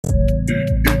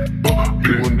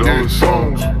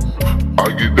songs. I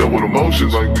get dealt with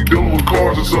emotions like we dealing with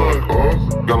cars or something.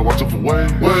 Gotta watch it for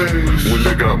waves. When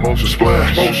they got motion,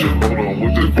 splash. Hold on,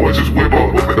 with this voice just whip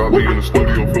up. Got me in the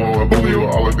studio feeling like Julio.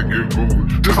 I like to get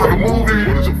groovy, just like a movie.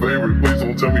 What is your favorite? Please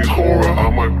don't tell me it's horror. I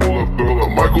might pull up, girl,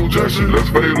 like Michael Jackson. That's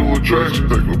fatal attraction.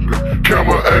 Take a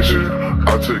camera action.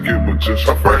 I take it, but just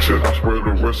a fraction. I spread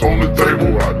the rest on the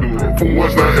table. I do it from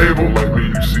what's not able. Like me,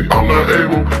 you see, I'm not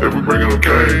able. Every bringing a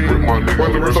cane. Rip my niggas,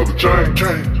 let the rest off the chain.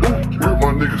 Rip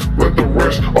my niggas, let the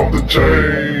rest off the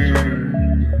chain.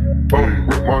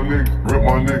 Rip my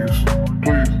niggas,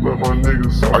 please let my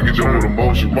niggas. I get you with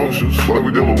emotions, like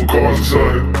we dealing with cars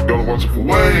inside. Gotta watch it for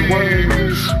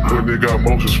waves. When they got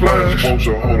motion, splash.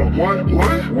 Motion, hold on, what?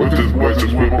 With this voice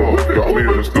just whip up. Got me in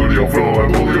the studio feeling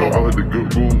like Julio. I like the good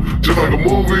groove, just like a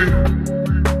movie.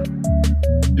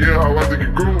 Yeah, I like to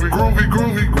get groovy.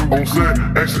 On set,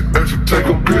 exit, take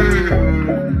a pic.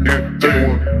 Yeah, take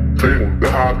one.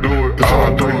 That's how I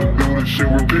do it. Do this shit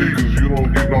repeat, cause you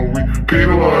don't get no repeat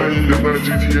line. It's not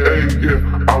GTA,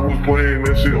 yeah. I was playing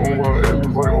that shit on my, it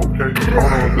was like, okay.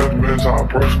 That's man's how I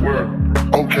press square.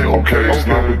 Okay.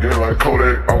 Snap again like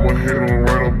Kodak. I went hit on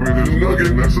right up in this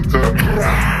nugget, that's a tap.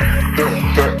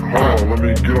 Hold on, let me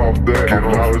get off that.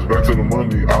 Now it's back to the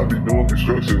money. I be doing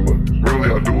construction, but really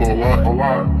I do a lot.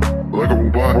 Like a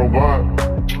robot.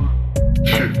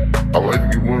 Shit, I like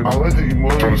to get money.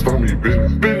 Trying to start me a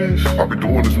business. I be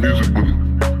doing this music, but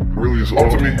really it's all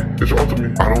to me.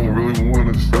 I don't really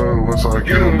want to start unless I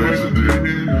get a next to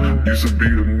Used to be a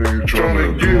nigga trying to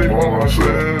get it by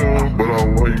myself, but I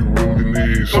know you really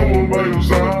need someone by your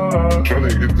side. Trying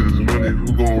to get this money, who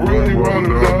gon' really run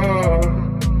it up?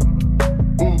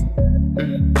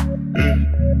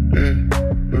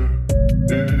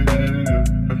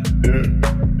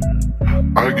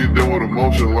 I get dealt with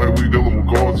emotion like we dealing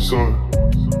with cars or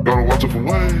something. Gotta watch it for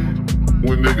waves.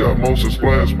 When they got motion,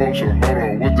 splash, motion. Hold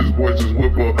on, with this voice just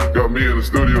whip up. Got me in the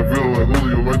studio feeling like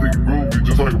Julio. Like to get groovy,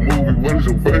 just like a movie. What is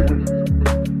your favorite?